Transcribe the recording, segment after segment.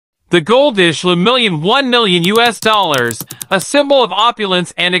The GoldVish Revolution $1 million US, a symbol of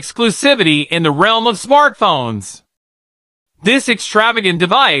opulence and exclusivity in the realm of smartphones. This extravagant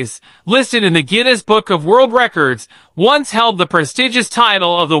device, listed in the Guinness Book of World Records, once held the prestigious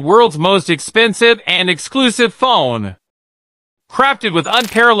title of the world's most expensive and exclusive phone. Crafted with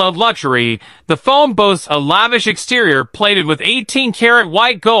unparalleled luxury, the phone boasts a lavish exterior plated with 18-karat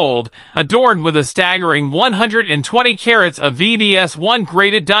white gold, adorned with a staggering 120 carats of VVS1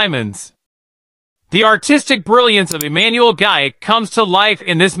 graded diamonds. The artistic brilliance of Emmanuel Guy comes to life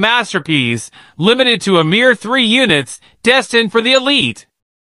in this masterpiece, limited to a mere 3 units, destined for the elite.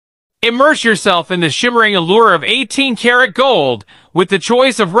 Immerse yourself in the shimmering allure of 18-karat gold, with the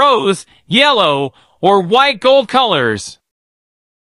choice of rose, yellow, or white gold colors.